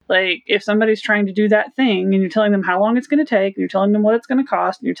Like, if somebody's trying to do that thing and you're telling them how long it's going to take, and you're telling them what it's going to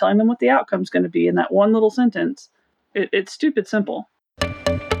cost, and you're telling them what the outcome's going to be in that one little sentence, it's stupid simple.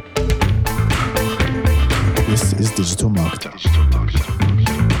 This is Digital Marketer.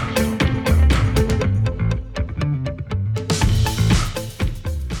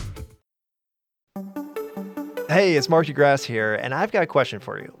 Hey, it's Mark DeGrasse here, and I've got a question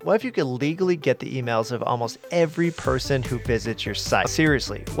for you. What if you could legally get the emails of almost every person who visits your site?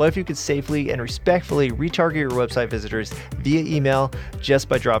 Seriously, what if you could safely and respectfully retarget your website visitors via email just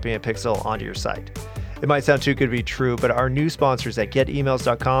by dropping a pixel onto your site? It might sound too good to be true, but our new sponsors at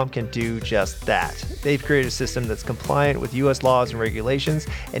getemails.com can do just that. They've created a system that's compliant with US laws and regulations,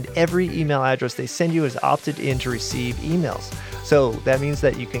 and every email address they send you is opted in to receive emails. So that means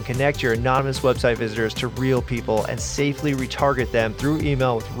that you can connect your anonymous website visitors to real people and safely retarget them through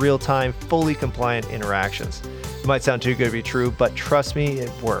email with real-time, fully compliant interactions. It might sound too good to be true, but trust me,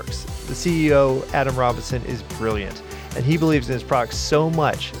 it works. The CEO, Adam Robinson, is brilliant, and he believes in his product so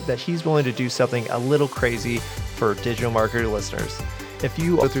much that he's willing to do something a little crazy for digital marketer listeners. If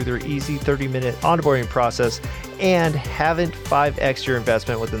you go through their easy 30-minute onboarding process and haven't 5x your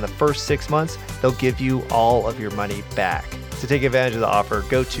investment within the first 6 months, they'll give you all of your money back. To take advantage of the offer,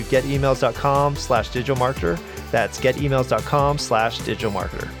 go to getemails.com/digitalmarketer. That's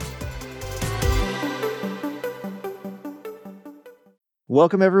getemails.com/digitalmarketer.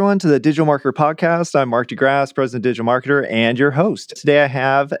 Welcome, everyone, to the Digital Marketer Podcast. I'm Mark DeGrasse, President of Digital Marketer, and your host. Today, I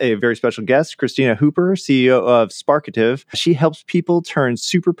have a very special guest, Christina Hooper, CEO of Sparkative. She helps people turn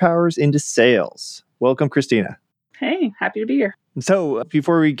superpowers into sales. Welcome, Christina. Hey, happy to be here. So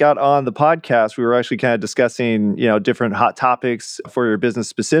before we got on the podcast, we were actually kind of discussing, different hot topics for your business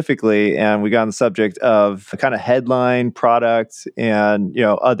specifically. And we got on the subject of kind of headline, product, and,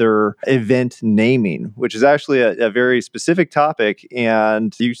 other event naming, which is actually a very specific topic.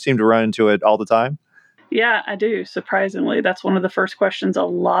 And you seem to run into it all the time. Yeah, I do. Surprisingly, that's one of the first questions a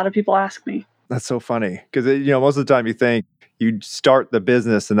lot of people ask me. That's so funny because, most of the time you think you start the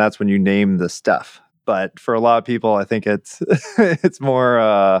business and that's when you name the stuff. But for a lot of people, I think it's it's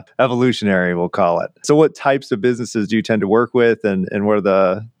more evolutionary, we'll call it. So what types of businesses do you tend to work with, and what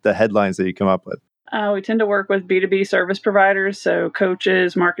are the headlines that you come up with? We tend to work with B2B service providers, so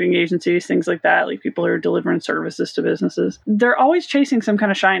coaches, marketing agencies, things like that, like people who are delivering services to businesses. They're always chasing some kind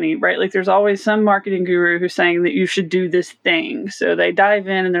of shiny, right? Like there's always some marketing guru who's saying that you should do this thing. So they dive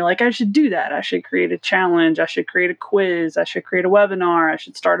in and they're like, I should do that. I should create a challenge. I should create a quiz. I should create a webinar. I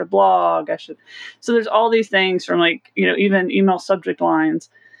should start a blog. So there's all these things from even email subject lines,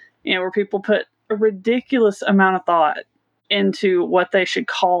 where people put a ridiculous amount of thought into what they should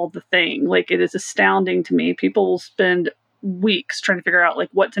call the thing. Like, it is astounding to me. People will spend weeks trying to figure out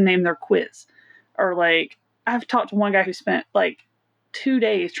what to name their quiz. Or I've talked to one guy who spent 2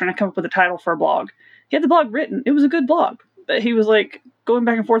 days trying to come up with a title for a blog. He had the blog written. It was a good blog, but he was going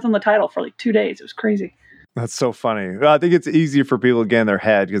back and forth on the title for 2 days. It was crazy. That's so funny. Well, I think it's easier for people to get in their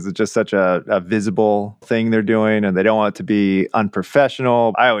head because it's just such a visible thing they're doing and they don't want it to be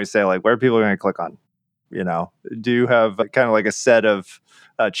unprofessional. I always say, where are people going to click on? Do you have kind of a set of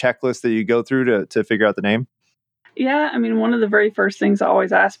checklists that you go through to figure out the name? Yeah. I mean, one of the very first things I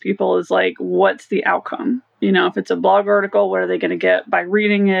always ask people is what's the outcome? If it's a blog article, what are they going to get by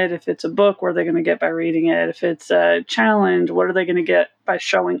reading it? If it's a book, what are they going to get by reading it? If it's a challenge, what are they going to get by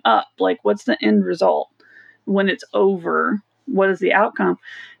showing up? What's the end result? When it's over, what is the outcome?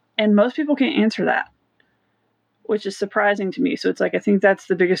 And most people can't answer that, which is surprising to me. So it's I think that's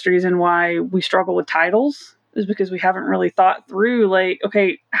the biggest reason why we struggle with titles, is because we haven't really thought through,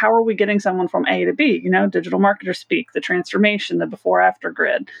 okay, how are we getting someone from A to B? Digital marketer speak, the transformation, the before-after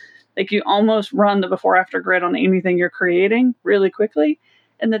grid. You almost run the before-after grid on anything you're creating really quickly.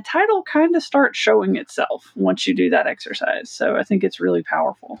 And the title kind of starts showing itself once you do that exercise. So I think it's really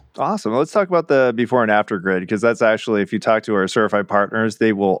powerful. Awesome. Let's talk about the before and after grid, because that's actually, if you talk to our certified partners,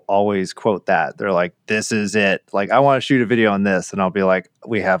 they will always quote that. They're like, this is it. I want to shoot a video on this. And I'll be like,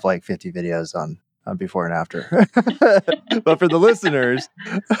 we have 50 videos on before and after. But for the listeners,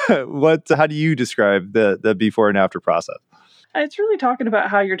 how do you describe the before and after process? It's really talking about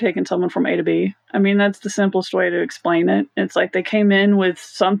how you're taking someone from A to B. I mean, that's the simplest way to explain it. It's they came in with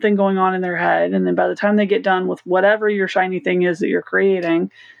something going on in their head, and then by the time they get done with whatever your shiny thing is that you're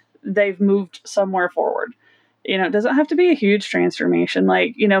creating, they've moved somewhere forward. It doesn't have to be a huge transformation.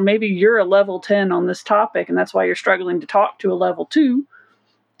 Maybe you're a level 10 on this topic, and that's why you're struggling to talk to a level 2.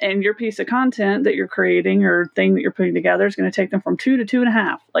 And your piece of content that you're creating or thing that you're putting together is going to take them from 2 to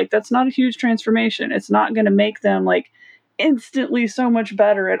 2.5. That's not a huge transformation. It's not going to make them instantly so much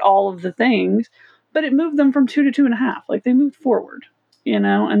better at all of the things, but it moved them from 2 to 2.5. They moved forward.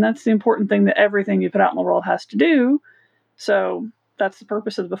 and that's the important thing that everything you put out in the world has to do. So that's the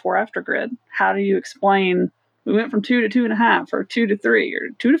purpose of the before after grid. How do you explain we went from 2 to 2.5 or 2 to 3 or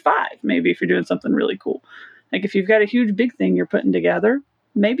 2 to 5, maybe if you're doing something really cool. Like if you've got a huge big thing you're putting together,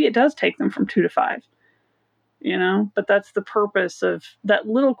 maybe it does take them from 2 to 5, but that's the purpose of that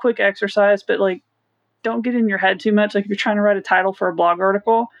little quick exercise. But like, don't get in your head too much. Like if you're trying to write a title for a blog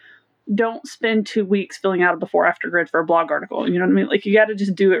article, don't spend 2 weeks filling out a before after grid for a blog article. You know what I mean? Like you got to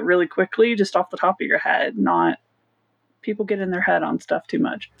just do it really quickly, just off the top of your head, not people get in their head on stuff too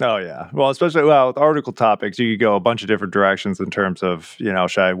much. Oh, yeah. Well, especially with article topics, you could go a bunch of different directions in terms of,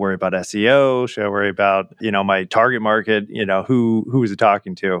 should I worry about SEO? Should I worry about, my target market? Who is it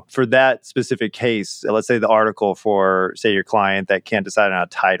talking to? For that specific case, let's say the article for, say, your client that can't decide on a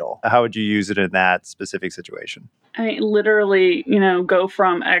title. How would you use it in that specific situation? I mean, literally, go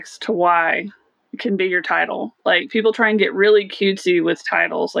from X to Y can be your title. Like people try and get really cutesy with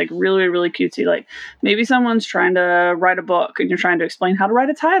titles, like really, really cutesy. Like maybe someone's trying to write a book and you're trying to explain how to write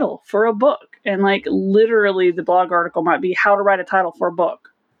a title for a book. And like literally the blog article might be how to write a title for a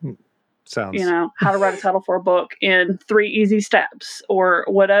book. Sounds, how to write a title for a book in 3 easy steps or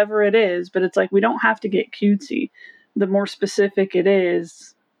whatever it is. But it's like, we don't have to get cutesy. The more specific it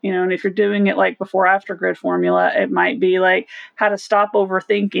is, and if you're doing it like before after grid formula, it might be like how to stop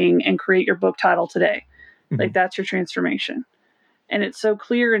overthinking and create your book title today. Mm-hmm. Like that's your transformation. And it's so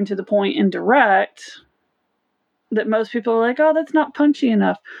clear and to the point and direct that most people are like, oh, that's not punchy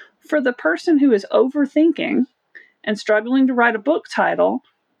enough. For the person who is overthinking and struggling to write a book title,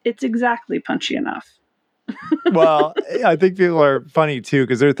 it's exactly punchy enough. Well, I think people are funny too,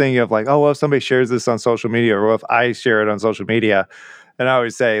 because they're thinking of like, oh, well, if somebody shares this on social media, or if I share it on social media. And I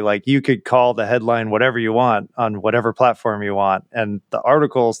always say, like, you could call the headline whatever you want on whatever platform you want, and the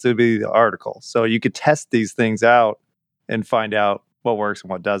article still be the article. So you could test these things out and find out what works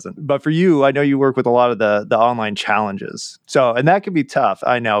and what doesn't. But for you, I know you work with a lot of the online challenges. So, and that can be tough,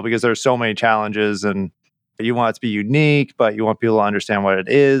 I know, because there's so many challenges and you want it to be unique, but you want people to understand what it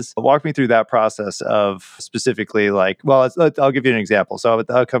is. Walk me through that process of specifically like, well, I'll give you an example. So at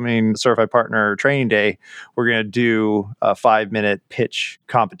the upcoming Certified Partner Training Day, we're going to do a 5-minute pitch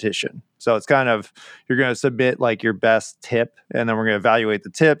competition. So it's kind of, you're going to submit like your best tip, and then we're going to evaluate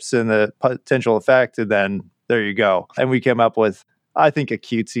the tips and the potential effect. And then there you go. And we came up with, I think, a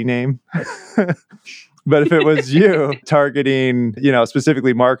cutesy name. But if it was you targeting,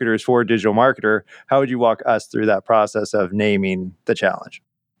 specifically marketers for a digital marketer, how would you walk us through that process of naming the challenge?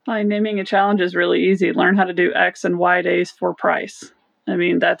 Naming a challenge is really easy. Learn how to do X and Y days for price. I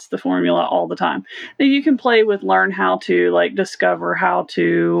mean, that's the formula all the time. Now you can play with learn how to, like discover how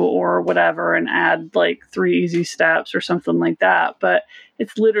to or whatever, and add like 3 easy steps or something like that. But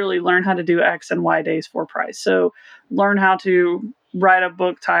it's literally learn how to do X and Y days for price. So learn how to write a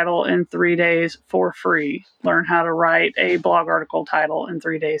book title in 3 days for free. Learn how to write a blog article title in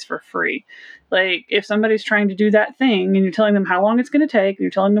 3 days for free. Like if somebody's trying to do that thing and you're telling them how long it's going to take, and you're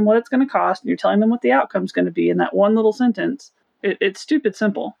telling them what it's going to cost, and you're telling them what the outcome's going to be in that one little sentence, it's stupid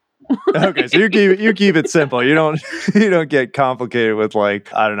simple. Okay, so you keep it simple. You don't get complicated with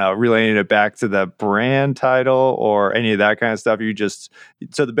like, I don't know, relating it back to the brand title or any of that kind of stuff.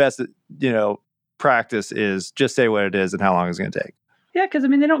 So the best practice is just say what it is and how long it's going to take. Yeah, because I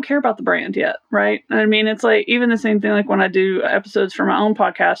mean, they don't care about the brand yet, right? I mean, it's like even the same thing like when I do episodes for my own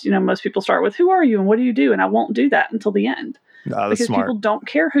podcast, most people start with, who are you and what do you do? And I won't do that until the end. No, because smart. People don't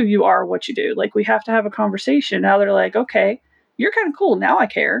care who you are or what you do. Like we have to have a conversation. Now they're like, okay, you're kind of cool. Now I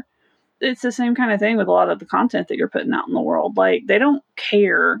care. It's the same kind of thing with a lot of the content that you're putting out in the world. Like they don't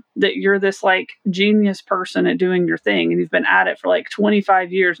care that you're this like genius person at doing your thing and you've been at it for like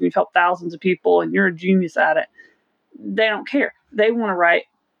 25 years and you've helped thousands of people and you're a genius at it. They don't care. They want to write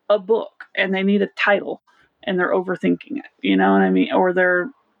a book and they need a title and they're overthinking it. You know what I mean?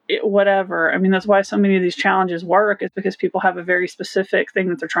 Or whatever. I mean, that's why so many of these challenges work, is because people have a very specific thing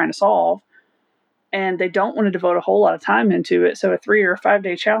that they're trying to solve. And they don't want to devote a whole lot of time into it. So a 3 or 5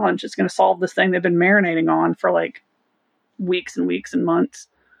 day challenge is going to solve this thing they've been marinating on for like weeks and weeks and months.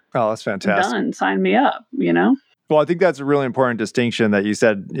 Oh, that's fantastic. Done. Sign me up, Well, I think that's a really important distinction that you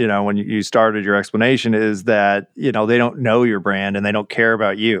said, when you started your explanation, is that, they don't know your brand and they don't care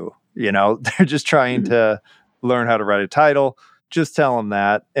about you. They're just trying to learn how to write a title. Just tell them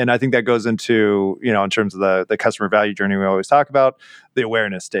that. And I think that goes into, in terms of the customer value journey we always talk about, the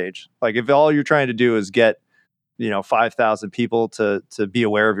awareness stage. Like if all you're trying to do is get, 5,000 people to be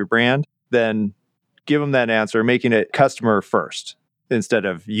aware of your brand, then give them that answer, making it customer first instead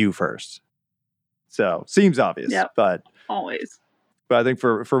of you first. So seems obvious, but always. But I think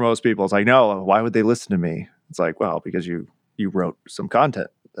for most people, it's like, no, why would they listen to me? It's like, well, because you you wrote some content.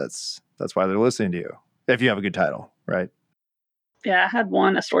 That's why they're listening to you. If you have a good title, right? Yeah, I had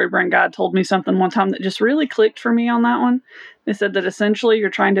a story brand guy told me something one time that just really clicked for me on that one. They said that essentially you're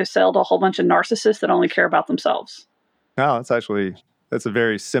trying to sell to a whole bunch of narcissists that only care about themselves. No, that's a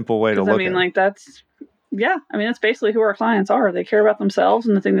very simple way to look at it. That's basically who our clients are. They care about themselves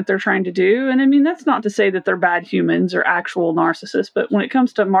and the thing that they're trying to do. And I mean, that's not to say that they're bad humans or actual narcissists, but when it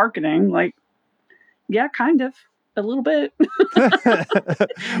comes to marketing, yeah, kind of. A little bit.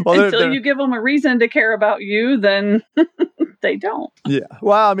 Well, Until you give them a reason to care about you, then they don't. Yeah.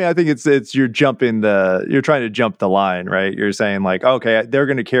 Well, I mean, I think it's you're trying to jump the line, right? You're saying like, okay, they're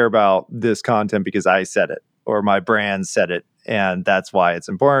going to care about this content because I said it or my brand said it, and that's why it's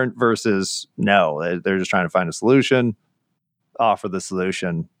important versus no, they're just trying to find a solution, offer the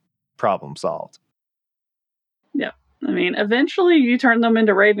solution, problem solved. Yeah. I mean, eventually you turn them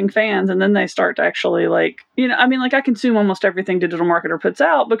into raving fans and then they start to actually I consume almost everything Digital Marketer puts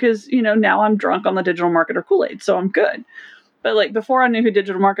out because, now I'm drunk on the Digital Marketer Kool-Aid, so I'm good. But before I knew who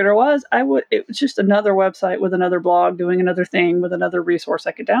Digital Marketer was, it was just another website with another blog doing another thing with another resource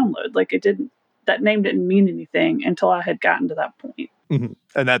I could download. That name didn't mean anything until I had gotten to that point. Mm-hmm.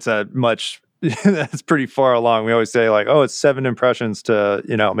 And that's pretty far along. We always say it's 7 impressions to,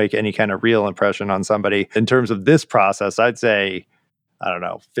 make any kind of real impression on somebody. In terms of this process, I'd say, I don't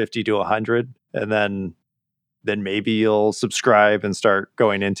know, 50 to 100. And then maybe you'll subscribe and start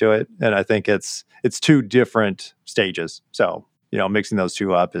going into it. And I think it's 2 different stages. So, mixing those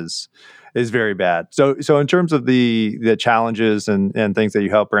 2 up is very bad. So in terms of the challenges and things that you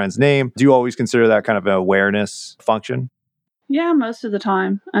help brands name, do you always consider that kind of an awareness function? Yeah, most of the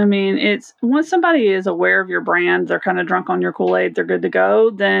time. I mean, it's once somebody is aware of your brand, they're kind of drunk on your Kool-Aid, they're good to go,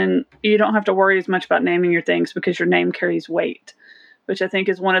 then you don't have to worry as much about naming your things because your name carries weight, which I think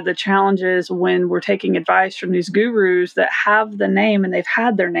is one of the challenges when we're taking advice from these gurus that have the name and they've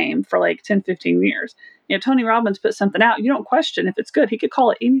had their name for 10, 15 years. Tony Robbins put something out. You don't question if it's good. He could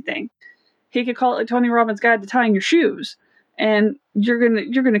call it anything. He could call it Tony Robbins' Guide to Tying Your Shoes. And you're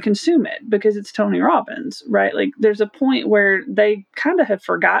gonna consume it because it's Tony Robbins, right? There's a point where they kind of have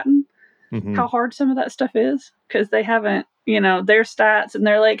forgotten how hard some of that stuff is because they haven't, their stats, and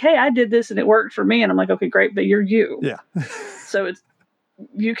they're like, "Hey, I did this and it worked for me," and I'm like, "Okay, great, but you're you." Yeah. So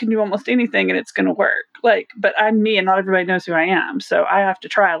you can do almost anything and it's gonna work. But I'm me, and not everybody knows who I am, so I have to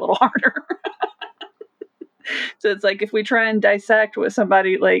try a little harder. So it's if we try and dissect what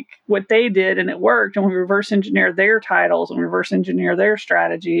somebody what they did and it worked, and we reverse engineer their titles and reverse engineer their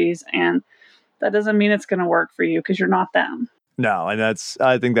strategies, and that doesn't mean it's going to work for you because you're not them. No, and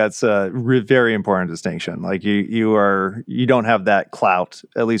I think that's a very important distinction. You don't have that clout,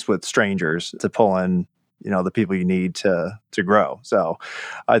 at least with strangers, to pull in the people you need to grow. So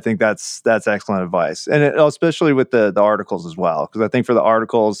I think that's excellent advice. And especially with the articles as well, because I think for the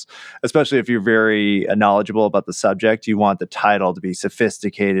articles, especially if you're very knowledgeable about the subject, you want the title to be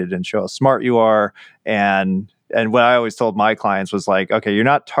sophisticated and show how smart you are. And what I always told my clients was okay, you're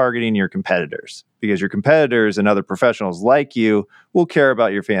not targeting your competitors because your competitors and other professionals like you will care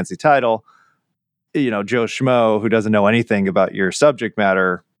about your fancy title. Joe Schmo, who doesn't know anything about your subject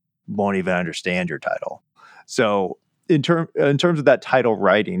matter, won't even understand your title. So in terms of that title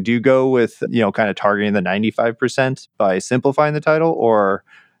writing, do you go with, kind of targeting the 95% by simplifying the title, or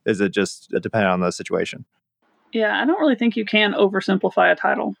is it just dependent on the situation? Yeah, I don't really think you can oversimplify a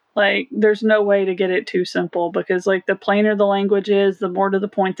title. There's no way to get it too simple because the plainer the language is, the more to the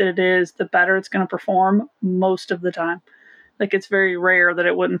point that it is, the better it's going to perform most of the time. It's very rare that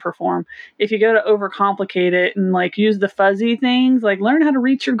it wouldn't perform. If you go to overcomplicate it and use the fuzzy things, learn how to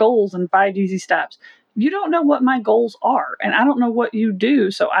reach your goals in 5 easy steps. You don't know what my goals are, and I don't know what you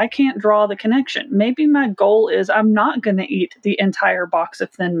do, so I can't draw the connection. Maybe my goal is I'm not going to eat the entire box of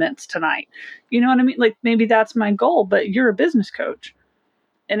Thin Mints tonight. You know what I mean? Maybe that's my goal, but you're a business coach.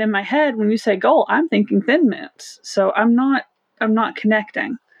 And in my head, when you say goal, I'm thinking Thin Mints. So I'm not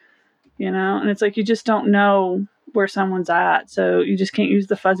connecting, and it's you just don't know where someone's at. So you just can't use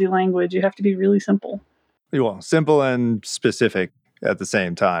the fuzzy language. You have to be really simple. Well, simple and specific at the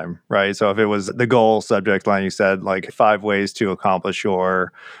same time, right? So if it was the goal subject line, you said 5 ways to accomplish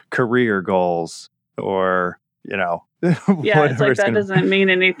your career goals, or yeah, it's that doesn't mean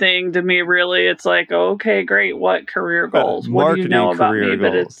anything to me, really. It's okay, great, what career goals? What do you know about me? Goals.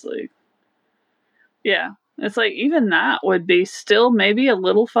 But it's yeah, it's even that would be still maybe a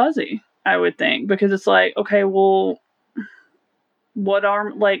little fuzzy, I would think, because it's okay, well, what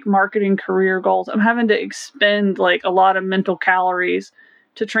are marketing career goals? I'm having to expend a lot of mental calories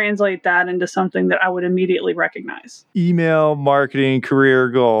to translate that into something that I would immediately recognize. Email marketing career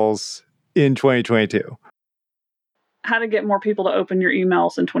goals in 2022. how to get more people to open your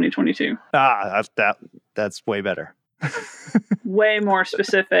emails in 2022. That's way better. Way more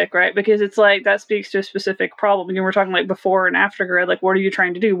specific, right? Because it's like that speaks to a specific problem. Again, we're talking like before and after grad, like what are you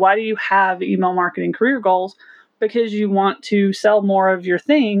trying to do? Why do you have email marketing career goals? Because you want to sell more of your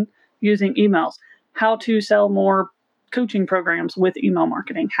thing using emails. How to sell more coaching programs with email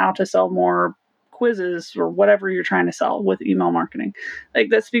marketing, how to sell more quizzes or whatever you're trying to sell with email marketing. Like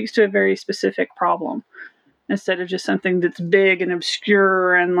that speaks to a very specific problem instead of just something that's big and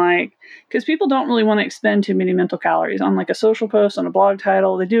obscure and like, because people don't really want to expend too many mental calories on like a social post, on a blog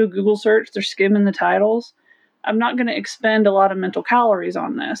title. They do a Google search, they're skimming the titles. I'm not going to expend a lot of mental calories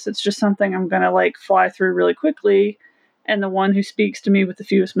on this. It's just something I'm going to like fly through really quickly. And the one who speaks to me with the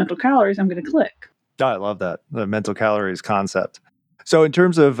fewest mental calories, I'm going to click. Oh, I love that, the mental calories concept. So in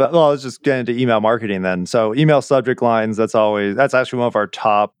terms of, let's just get into email marketing then. So email subject lines, that's actually one of our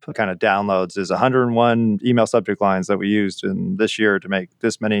top kind of downloads is 101 email subject lines that we used in this year to make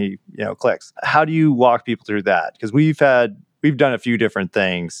this many, clicks. How do you walk people through that? Because we've done a few different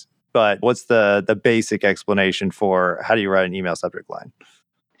things, but what's the basic explanation for how do you write an email subject line?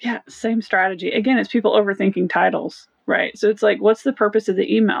 Yeah, same strategy. Again, it's people overthinking titles, right? So it's like, what's the purpose of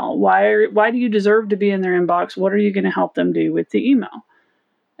the email? Why do you deserve to be in their inbox? What are you going to help them do with the email?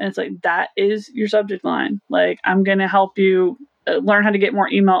 And it's like, that is your subject line. Like, I'm going to help you learn how to get more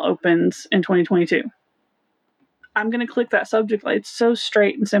email opens in 2022. I'm going to click that subject line. It's so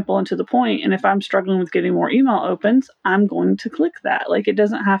straight and simple and to the point. And if I'm struggling with getting more email opens, I'm going to click that. Like, it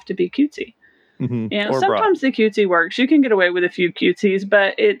doesn't have to be cutesy. Mm-hmm. Sometimes the cutesy works. You can get away with a few cutesies,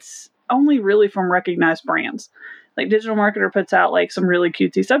 but it's only really from recognized brands. Like Digital Marketer puts out like some really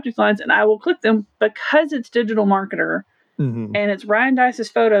cutesy subject lines, and I will click them because it's Digital Marketer, and it's Ryan Dice's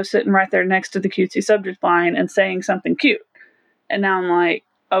photo sitting right there next to the cutesy subject line and saying something cute. And now I'm like,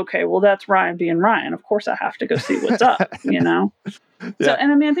 okay, well, that's Ryan being Ryan. Of course I have to go see what's up, Yeah. So,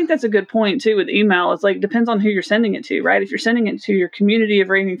 and I mean, I think that's a good point too with email. It's like, depends on who you're sending it to, right? If you're sending it to your community of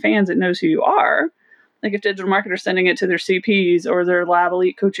raving fans, it knows who you are. Like if Digital Marketer's sending it to their CPs or their Lab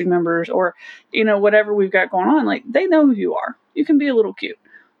Elite coaching members or, whatever we've got going on, like they know who you are. You can be a little cute.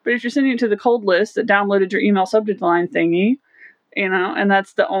 But if you're sending it to the cold list that downloaded your email subject line thingy, and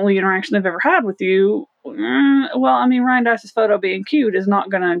that's the only interaction they've ever had with you, Ryan Dice's photo being cute is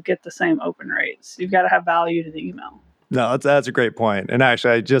not going to get the same open rates. You've got to have value to the email. No, that's a great point. And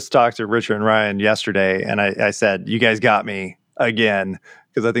actually, I just talked to Richard and Ryan yesterday, and I said, you guys got me again,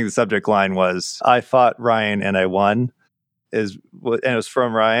 because I think the subject line was, I fought Ryan and I won, and it was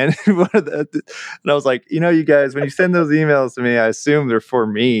from Ryan. And I was like, you guys, when you send those emails to me, I assume they're for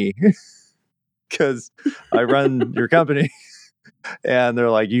me because I run your company. And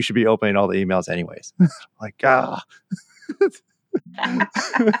they're like, you should be opening all the emails anyways. Like,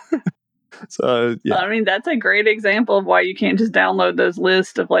 So, yeah. I mean, that's a great example of why you can't just download those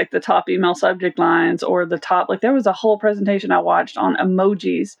lists of like the top email subject lines or the top, like there was a whole presentation I watched on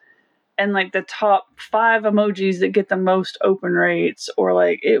emojis and like the top 5 emojis that get the most open rates, or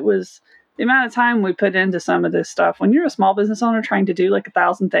like it was the amount of time we put into some of this stuff. When you're a small business owner trying to do like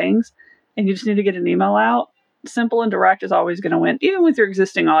 1,000 things and you just need to get an email out, simple and direct is always going to win. Even with your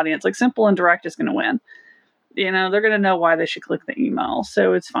existing audience, like simple and direct is going to win. They're going to know why they should click the email.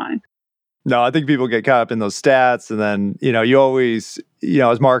 So it's fine. No, I think people get caught up in those stats. And then, you always,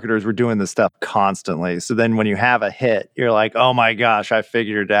 as marketers, we're doing this stuff constantly. So then when you have a hit, you're like, oh my gosh, I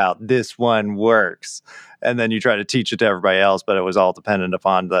figured it out. This one works. And then you try to teach it to everybody else, but it was all dependent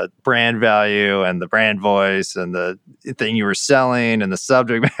upon the brand value and the brand voice and the thing you were selling and the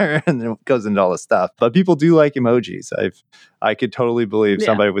subject matter, and it goes into all this stuff. But people do like emojis. I could totally believe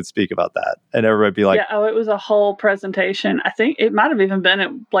somebody would speak about that, and everybody would be like, it was a whole presentation. I think it might have even been at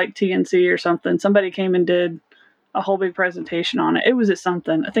like TNC or something. Somebody came and did a whole big presentation on it. It was at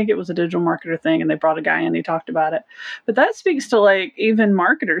something. I think it was a Digital Marketer thing, and they brought a guy in, he talked about it. But that speaks to like even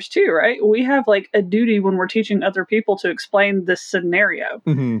marketers too, right? We have like a duty when we're teaching other people to explain this scenario.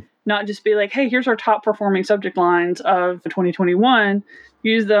 Not just be like, hey, here's our top performing subject lines of 2021.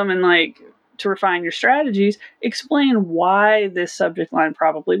 Use them and like to refine your strategies. Explain why this subject line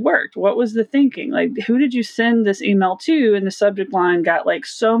probably worked. What was the thinking? Like, who did you send this email to? And the subject line got like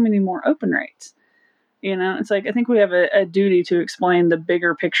so many more open rates. It's like, I think we have a duty to explain the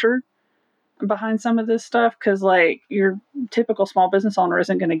bigger picture behind some of this stuff, because like your typical small business owner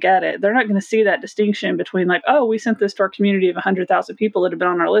isn't going to get it. They're not going to see that distinction between like, oh, we sent this to our community of 100,000 people that have been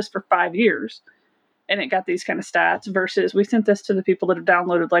on our list for 5 years and it got these kind of stats, versus we sent this to the people that have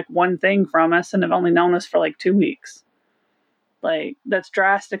downloaded like one thing from us and have only known us for like 2 weeks. Like, that's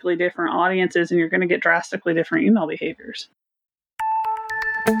drastically different audiences, and you're going to get drastically different email behaviors.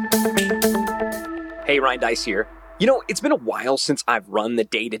 Hey, Ryan Dice here. You know, it's been a while since I've run the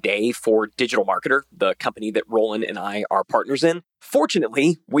day-to-day for Digital Marketer, the company that Roland and I are partners in.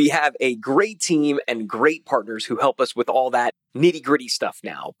 Fortunately, we have a great team and great partners who help us with all that nitty-gritty stuff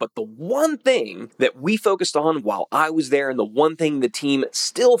now. But the one thing that we focused on while I was there, and the one thing the team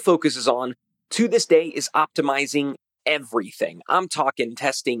still focuses on to this day, is optimizing everything. I'm talking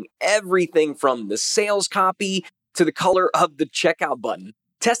testing everything from the sales copy to the color of the checkout button.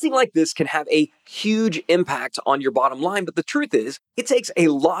 Testing like this can have a huge impact on your bottom line, but the truth is, it takes a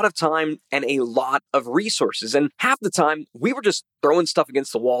lot of time and a lot of resources. And half the time, we were just throwing stuff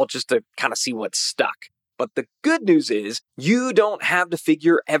against the wall just to kind of see what stuck. But the good news is, you don't have to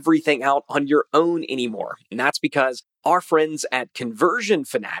figure everything out on your own anymore. And that's because our friends at Conversion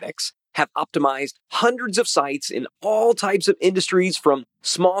Fanatics have optimized hundreds of sites in all types of industries, from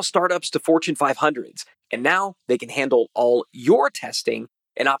small startups to Fortune 500s. And now they can handle all your testing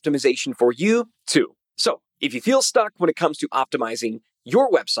and optimization for you too. So if you feel stuck when it comes to optimizing your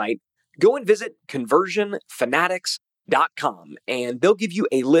website, go and visit conversionfanatics.com, and they'll give you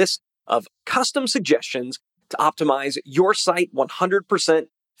a list of custom suggestions to optimize your site 100%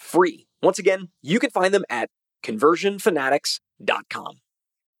 free. Once again, you can find them at conversionfanatics.com.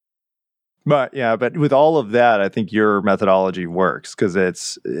 But with all of that, I think your methodology works because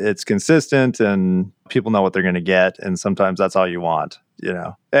it's consistent and people know what they're going to get. And sometimes that's all you want, you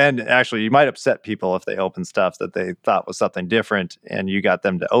know. And actually, you might upset people if they open stuff that they thought was something different and you got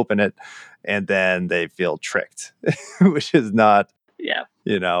them to open it and then they feel tricked, which is not,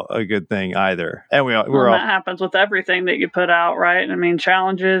 you know, a good thing either. And that happens with everything that you put out, right? I mean,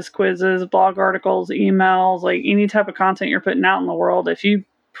 challenges, quizzes, blog articles, emails, like any type of content you're putting out in the world. If you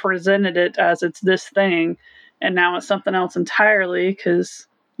presented it as it's this thing and now it's something else entirely because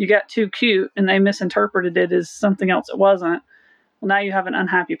you got too cute and they misinterpreted it as something else it wasn't, well, now you have an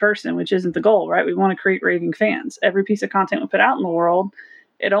unhappy person, which isn't the goal, right? We want to create raving fans. Every piece of content we put out in the world,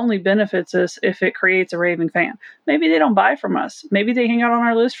 it only benefits us if it creates a raving fan. Maybe they don't buy from us. Maybe they hang out on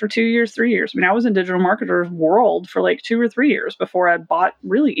our list for 2 years, 3 years. I mean, I was in Digital Marketer's world for like 2 or 3 years before I bought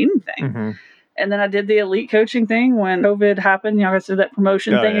really anything. Mm-hmm. And then I did the elite coaching thing when COVID happened. You know, I did that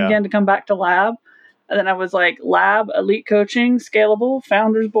promotion thing again to come back to lab. And then I was like, lab, elite coaching, scalable,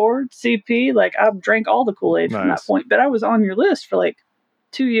 founders board, CP. Like, I drank all the Kool-Aid from that point. But I was on your list for like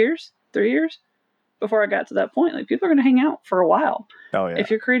 2 years, 3 years before I got to that point. Like, people are going to hang out for a while. Oh, yeah. If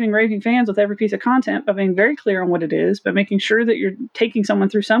you're creating raving fans with every piece of content by being very clear on what it is, but making sure that you're taking someone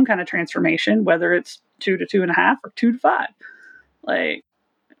through some kind of transformation, whether it's 2 to 2.5 or 2 to 5, like,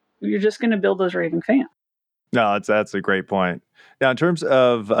 you're just going to build those raving fans. No, that's a great point. Now, in terms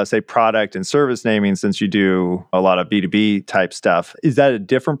of, say, product and service naming, since you do a lot of B2B type stuff, is that a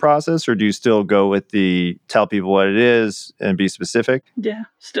different process, or do you still go with the tell people what it is and be specific? Yeah,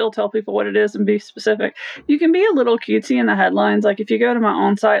 still tell people what it is and be specific. You can be a little cutesy in the headlines. Like, if you go to my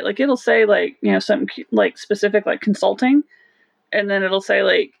own site, like, it'll say, like, you know, something like specific, like consulting, and then it'll say,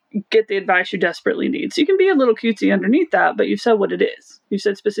 like, get the advice you desperately need. So you can be a little cutesy underneath that, but you've said what it is. You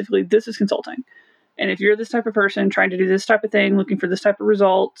said specifically, this is consulting. And if you're this type of person trying to do this type of thing, looking for this type of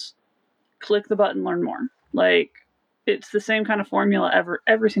results, click the button, learn more. Like, it's the same kind of formula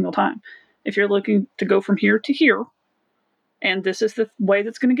every single time. If you're looking to go from here to here, and this is the way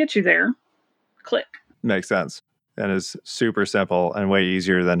that's going to get you there, click. Makes sense. And is super simple and way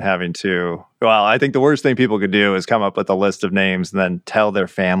easier than having to, well, I think the worst thing people could do is come up with a list of names and then tell their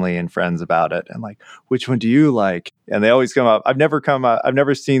family and friends about it. And like, which one do you like? And they always come up. I've never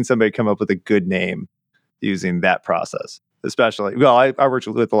seen somebody come up with a good name using that process, especially, well, I worked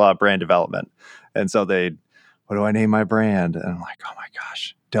with a lot of brand development. And so what do I name my brand? And I'm like, oh my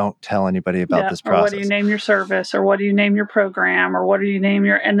gosh, don't tell anybody about this process. Or what do you name your service? Or what do you name your program? Or what do you name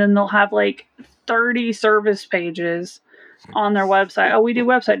and then they'll have like 30 service pages on their website. Oh, we do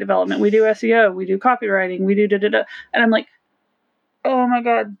website development. We do SEO. We do copywriting. We do da-da-da. And I'm like, oh my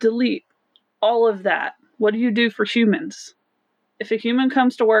God, delete all of that. What do you do for humans? If a human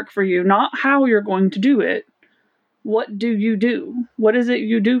comes to work for you, not how you're going to do it, what do you do? What is it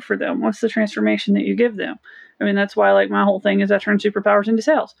you do for them? What's the transformation that you give them? I mean, that's why, like, my whole thing is I turn superpowers into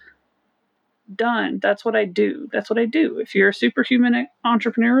sales. Done. That's what I do. If you're a superhuman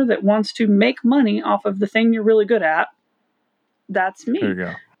entrepreneur that wants to make money off of the thing you're really good at, that's me. There you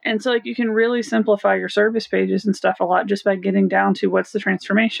go. And so, like, you can really simplify your service pages and stuff a lot just by getting down to what's the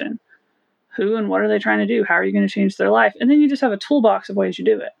transformation, who and what are they trying to do, how are you going to change their life, and then you just have a toolbox of ways you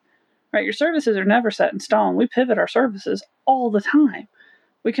do it. Right? Your services are never set in stone. We pivot our services all the time.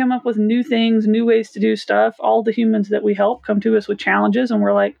 We come up with new things, new ways to do stuff. All the humans that we help come to us with challenges, and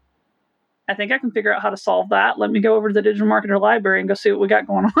we're like, I think I can figure out how to solve that. Let me go over to the digital marketer library and go see what we got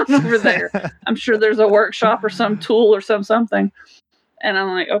going on over there. I'm sure there's a workshop or some tool or something. And I'm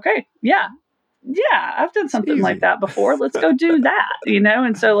like, okay, yeah, I've done something like that before. Let's go do that,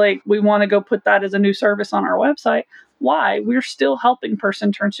 And so like, we want to go put that as a new service on our website. Why? We're still helping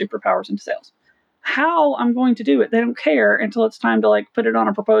person turn superpowers into sales. How I'm going to do it, they don't care until it's time to like put it on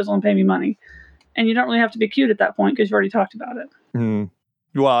a proposal and pay me money. And you don't really have to be cute at that point because you've already talked about it. Mm.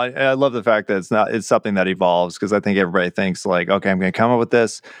 Well, I love the fact that it's something that evolves, because I think everybody thinks like, okay, I'm going to come up with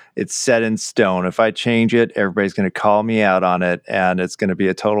this. It's set in stone. If I change it, everybody's going to call me out on it, and it's going to be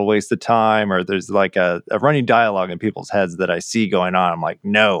a total waste of time. Or there's like a running dialogue in people's heads that I see going on. I'm like,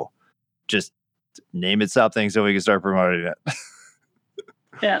 no, just name it something so we can start promoting it.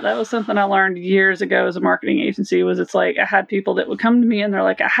 Yeah, that was something I learned years ago as a marketing agency. Was it's like I had people that would come to me and they're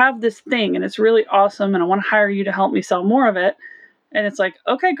like, I have this thing and it's really awesome and I want to hire you to help me sell more of it. And it's like,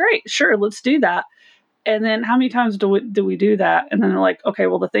 okay, great, sure, let's do that. And then how many times do we do that? And then they're like, okay,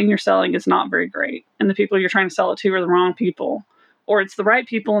 well, the thing you're selling is not very great. And the people you're trying to sell it to are the wrong people. Or it's the right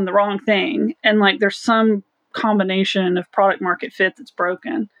people and the wrong thing. And like there's some combination of product market fit that's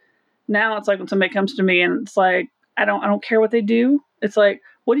broken. Now it's like when somebody comes to me and it's like, I don't care what they do. It's like,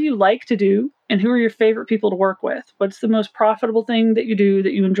 what do you like to do? And who are your favorite people to work with? What's the most profitable thing that you do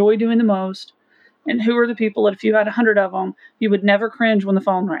that you enjoy doing the most? And who are the people that if you had 100 of them, you would never cringe when the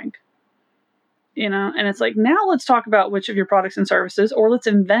phone rang? And it's like, now let's talk about which of your products and services, or let's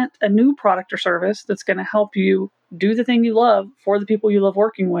invent a new product or service that's going to help you do the thing you love for the people you love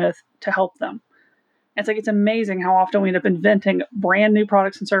working with to help them. It's like, it's amazing how often we end up inventing brand new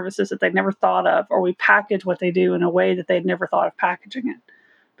products and services that they'd never thought of, or we package what they do in a way that they'd never thought of packaging it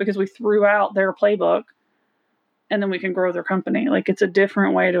because we threw out their playbook and then we can grow their company. Like, it's a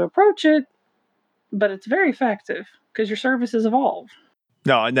different way to approach it, but it's very effective because your services evolve.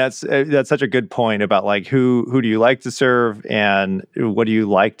 No, and that's such a good point about like who do you like to serve and what do you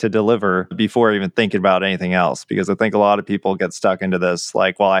like to deliver before even thinking about anything else. Because I think a lot of people get stuck into this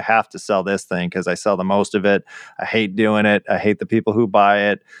like, well, I have to sell this thing because I sell the most of it. I hate doing it. I hate the people who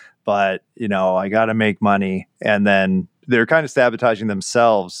buy it, but I got to make money. And then they're kind of sabotaging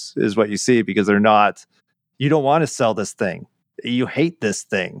themselves is what you see, because you don't want to sell this thing. You hate this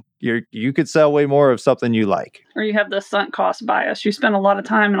thing. You could sell way more of something you like. Or you have the sunk cost bias. You spend a lot of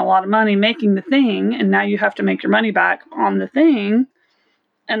time and a lot of money making the thing, and now you have to make your money back on the thing.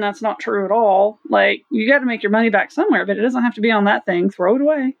 And that's not true at all. Like, you got to make your money back somewhere, but it doesn't have to be on that thing. Throw it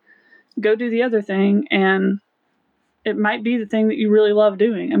away. Go do the other thing, and it might be the thing that you really love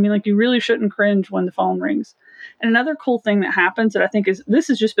doing. I mean, like, you really shouldn't cringe when the phone rings. And another cool thing that happens that I think this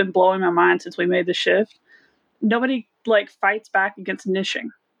has just been blowing my mind since we made the shift. Nobody like fights back against niching.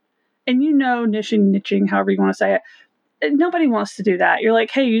 And niching, however you want to say it. Nobody wants to do that. You're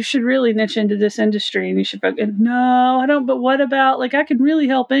like, hey, you should really niche into this industry and you should focus. No, I don't. But what about, like, I can really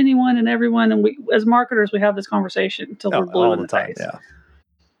help anyone and everyone. And we, as marketers, we have this conversation until we're blue in the face. Yeah.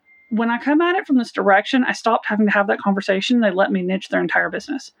 When I come at it from this direction, I stopped having to have that conversation. They let me niche their entire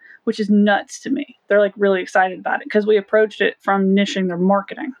business, which is nuts to me. They're like really excited about it because we approached it from niching their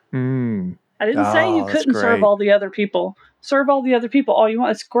marketing. I didn't say you couldn't serve all the other people. Serve all the other people all you want.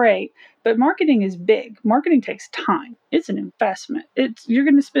 It's great. But marketing is big. Marketing takes time. It's an investment. You're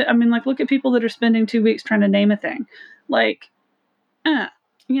going to spend, I mean, like, look at people that are spending 2 weeks trying to name a thing. Like,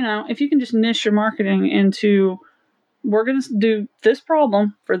 if you can just niche your marketing into, we're going to do this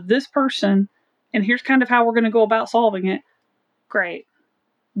problem for this person, and here's kind of how we're going to go about solving it. Great.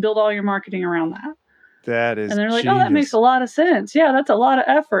 Build all your marketing around that. That is, and they're like, genius. Oh, that makes a lot of sense. Yeah, that's a lot of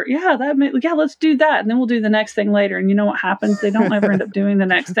effort. Yeah, let's do that. And then we'll do the next thing later. And you know what happens? They don't ever end up doing the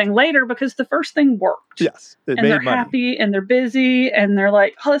next thing later because the first thing worked. Yes. And they're happy and they're busy and they're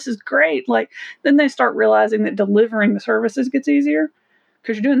like, oh, this is great. Like, then they start realizing that delivering the services gets easier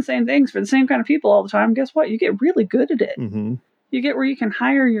because you're doing the same things for the same kind of people all the time. Guess what? You get really good at it. Mm-hmm. You get where you can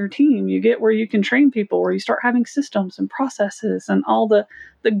hire your team. You get where you can train people, where you start having systems and processes and all the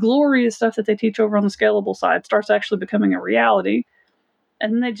glorious stuff that they teach over on the scalable side starts actually becoming a reality.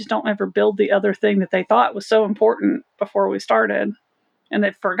 And then they just don't ever build the other thing that they thought was so important before we started. And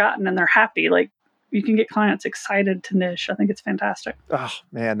they've forgotten and they're happy. Like, you can get clients excited to niche. I think it's fantastic. Oh,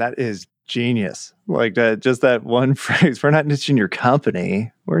 man, that is genius. Like just that one phrase, we're not niching your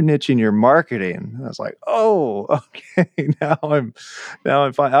company, we're niching your marketing. I was like, oh, okay. Now I'm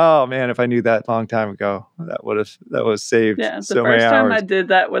fine. Oh man, if I knew that a long time ago, that was saved. Yeah, so the many first time hours. I did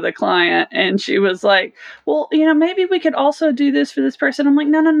that with a client and she was like, well, maybe we could also do this for this person. I'm like,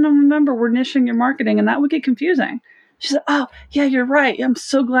 no, remember, we're niching your marketing and that would get confusing. She said, oh yeah, you're right. I'm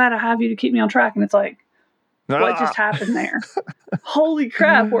so glad I have you to keep me on track. And it's like, What just happened there? Holy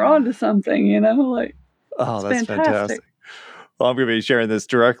crap, we're on to something, like, Oh, it's that's fantastic. fantastic. Well, I'm going to be sharing this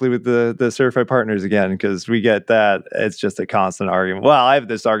directly with the certified partners again, because we get that. It's just a constant argument. Well, I have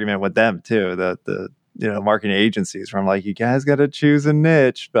this argument with them too, the marketing agencies, where I'm like, you guys got to choose a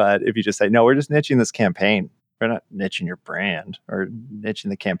niche. But if you just say, no, we're just niching this campaign, we're not niching your brand or niching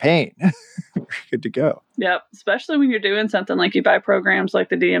the campaign, we're good to go. Yep. Especially when you're doing something like you buy programs like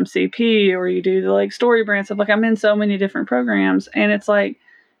the DMCP, or you do the like story brand stuff. Like, I'm in so many different programs, and it's like,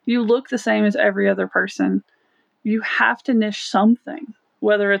 you look the same as every other person. You have to niche something,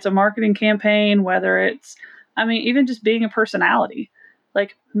 whether it's a marketing campaign, whether it's, even just being a personality.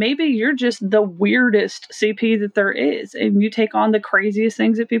 Like, maybe you're just the weirdest CP that there is, and you take on the craziest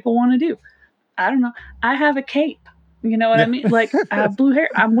things that people want to do. I don't know. I have a cape. You know what I mean? Like, I have blue hair.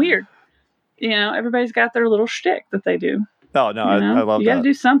 I'm weird. Everybody's got their little shtick that they do. Oh, no, I love that. You got to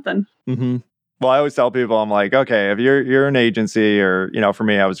do something. Mm-hmm. Well, I always tell people, I'm like, okay, if you're an agency, or, for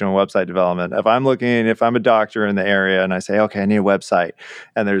me, I was doing website development. If I'm a doctor in the area and I say, okay, I need a website,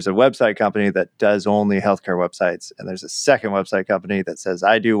 and there's a website company that does only healthcare websites, and there's a second website company that says,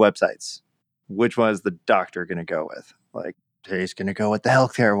 I do websites, which one is the doctor going to go with? Like, he's going to go with the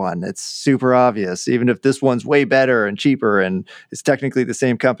healthcare one. It's super obvious, even if this one's way better and cheaper, and it's technically the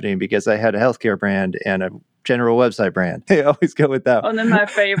same company, because I had a healthcare brand and a general website brand. They always go with that. And then my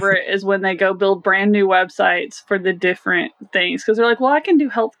favorite is when they go build brand new websites for the different things, because they're like, well, I can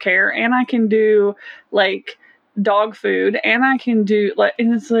do healthcare, and I can do like dog food, and I can do like,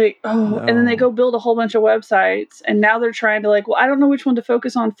 and it's like, oh, and then they go build a whole bunch of websites, and now they're trying to like, well, I don't know which one to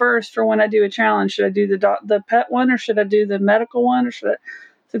focus on first for when I do a challenge. Should I do the pet one, or should I do the medical one, or should I?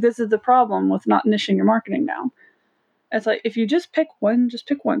 So this is the problem with not niching your marketing down. It's like, if you just pick one, just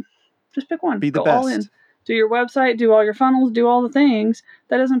pick one. Be the Go best. all in. Do your website, do all your funnels, do all the things.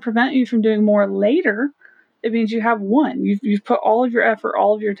 That doesn't prevent you from doing more later. It means you have one. You've put all of your effort,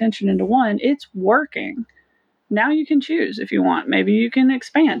 all of your attention into one. It's working. Now you can choose if you want. Maybe you can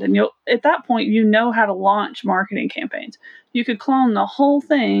expand, and at that point, you know how to launch marketing campaigns. You could clone the whole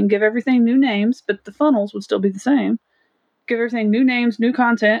thing, give everything new names, but the funnels would still be the same. Give everything new names, new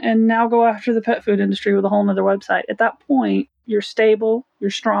content, and now go after the pet food industry with a whole nother website. At that point, you're stable, you're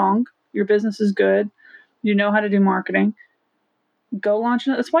strong, your business is good. You know how to do marketing. Go launch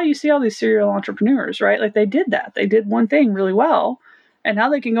it. That's why you see all these serial entrepreneurs, right? Like, they did that. They did one thing really well, and now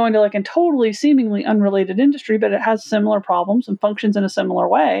they can go into like a totally seemingly unrelated industry, but it has similar problems and functions in a similar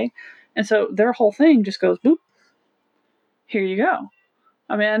way. And so their whole thing just goes, boop, here you go.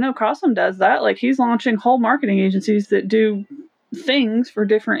 I know Crossham does that. Like, he's launching whole marketing agencies that do things for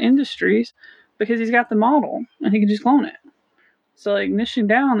different industries because he's got the model and he can just clone it. So, like, niching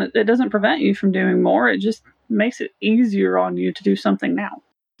down, it doesn't prevent you from doing more. It just makes it easier on you to do something now.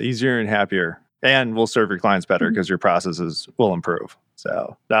 Easier and happier, and will serve your clients better because your processes will improve.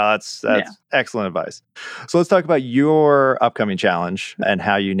 So that's excellent advice. So let's talk about your upcoming challenge and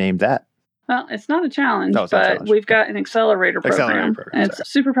how you named that. Well, it's not a challenge, but we've got an accelerator program. It's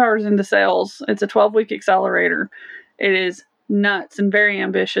Superpowers into Sales. It's a 12-week accelerator. It is nuts and very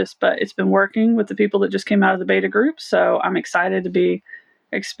ambitious, but it's been working with the people that just came out of the beta group. So I'm excited to be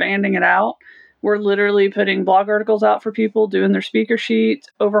expanding it out. We're literally putting blog articles out for people, doing their speaker sheets,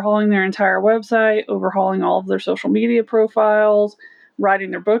 overhauling their entire website, overhauling all of their social media profiles,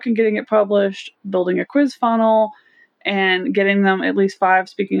 writing their book and getting it published, building a quiz funnel, and getting them at least 5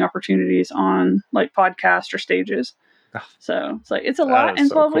 speaking opportunities on like podcasts or stages. So it's like, it's a lot in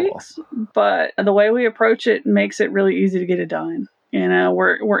 12 weeks, but the way we approach it makes it really easy to get it done.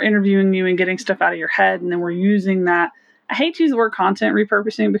 We're interviewing you and getting stuff out of your head, and then we're using that. I hate to use the word content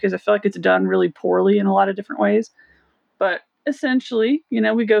repurposing because I feel like it's done really poorly in a lot of different ways. But essentially,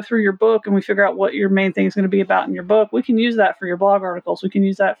 we go through your book and we figure out what your main thing is going to be about in your book. We can use that for your blog articles. We can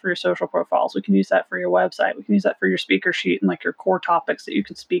use that for your social profiles. We can use that for your website. We can use that for your speaker sheet and like your core topics that you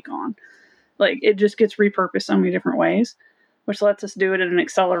can speak on. Like, it just gets repurposed so many different ways, which lets us do it in an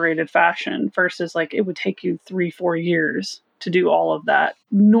accelerated fashion versus like it would take you 3-4 years to do all of that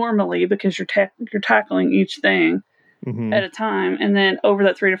normally, because you're tackling each thing at a time. And then over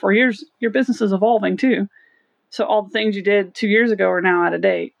that 3 to 4 years, your business is evolving too. So all the things you did 2 years ago are now out of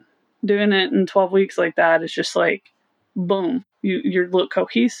date. Doing it in 12 weeks like that is just like, boom, you look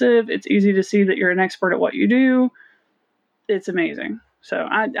cohesive. It's easy to see that you're an expert at what you do. It's amazing. So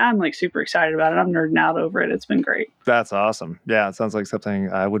I'm like super excited about it. I'm nerding out over it. It's been great. That's awesome. Yeah, it sounds like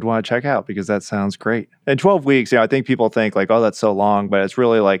something I would want to check out because that sounds great. And 12 weeks, I think people think like, oh, that's so long, but it's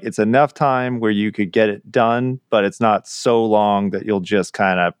really like, it's enough time where you could get it done, but it's not so long that you'll just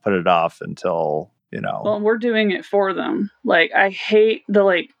kind of put it off until Well, we're doing it for them. Like, I hate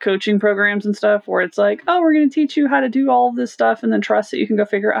the coaching programs and stuff where it's like, oh, we're going to teach you how to do all of this stuff and then trust that you can go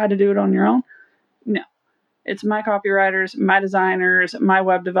figure out how to do it on your own. No, it's my copywriters, my designers, my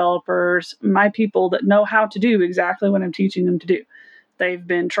web developers, my people that know how to do exactly what I'm teaching them to do. They've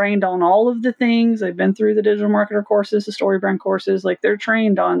been trained on all of the things. They've been through the digital marketer courses, the story brand courses. Like, they're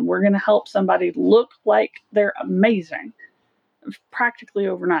trained on, we're going to help somebody look like they're amazing practically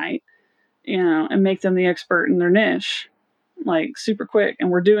overnight, and make them the expert in their niche, like, super quick.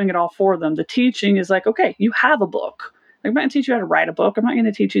 And we're doing it all for them. The teaching is like, okay, you have a book. I'm not going to teach you how to write a book. I'm not going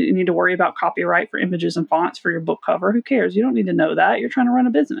to teach you need to worry about copyright for images and fonts for your book cover. Who cares? You don't need to know that. You're trying to run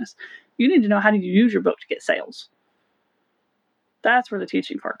a business. You need to know how to use your book to get sales. That's where the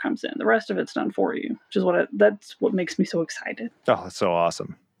teaching part comes in. The rest of it's done for you, which is that's what makes me so excited. Oh, that's so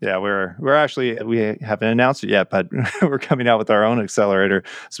awesome. Yeah, we're actually, we haven't announced it yet, but we're coming out with our own accelerator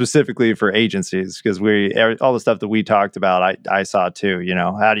specifically for agencies, because all the stuff that we talked about, I saw too.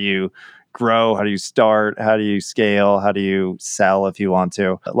 How do you grow? How do you start? How do you scale? How do you sell if you want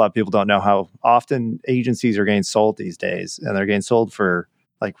to? A lot of people don't know how often agencies are getting sold these days, and they're getting sold for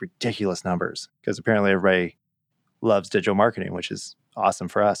like ridiculous numbers because apparently everybody loves digital marketing, which is awesome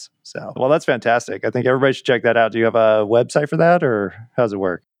for us. So, well, that's fantastic. I think everybody should check that out. Do you have a website for that, or how does it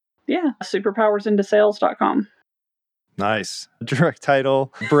work? Yeah, superpowersintosales.com. Nice. Direct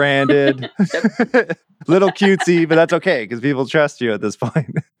title, branded, little cutesy, but that's okay because people trust you at this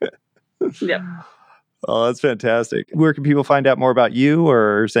point. Yep. Oh, that's fantastic. Where can people find out more about you,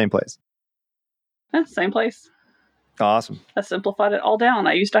 or same place? Same place. Awesome. I simplified it all down.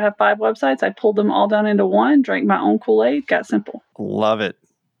 I used to have 5 websites. I pulled them all down into one, drank my own Kool-Aid, got simple. Love it.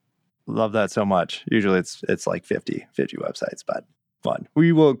 Love that so much. Usually it's like 50 websites, but fun.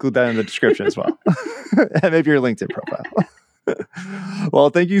 We will include that in the description as well. And maybe your LinkedIn profile.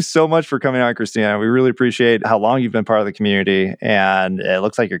 Well, thank you so much for coming on, Christina. We really appreciate how long you've been part of the community, and it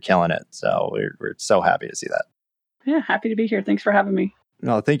looks like you're killing it. So we're so happy to see that. Yeah, happy to be here. Thanks for having me.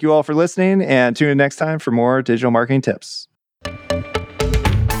 No, thank you all for listening, and tune in next time for more digital marketing tips.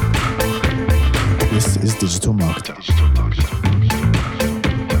 This is Digital Marketing.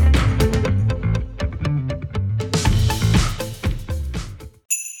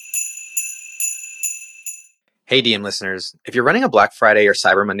 Hey DM listeners, if you're running a Black Friday or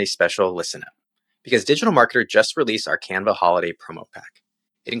Cyber Monday special, listen up. Because Digital Marketer just released our Canva Holiday Promo Pack.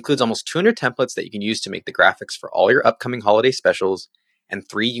 It includes almost 200 templates that you can use to make the graphics for all your upcoming holiday specials, and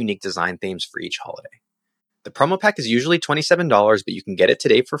 3 unique design themes for each holiday. The promo pack is usually $27, but you can get it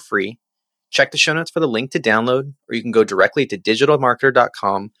today for free. Check the show notes for the link to download, or you can go directly to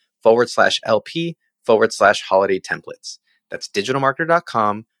digitalmarketer.com/LP/holiday templates. That's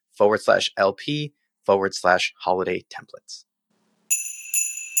digitalmarketer.com/LP/holiday templates.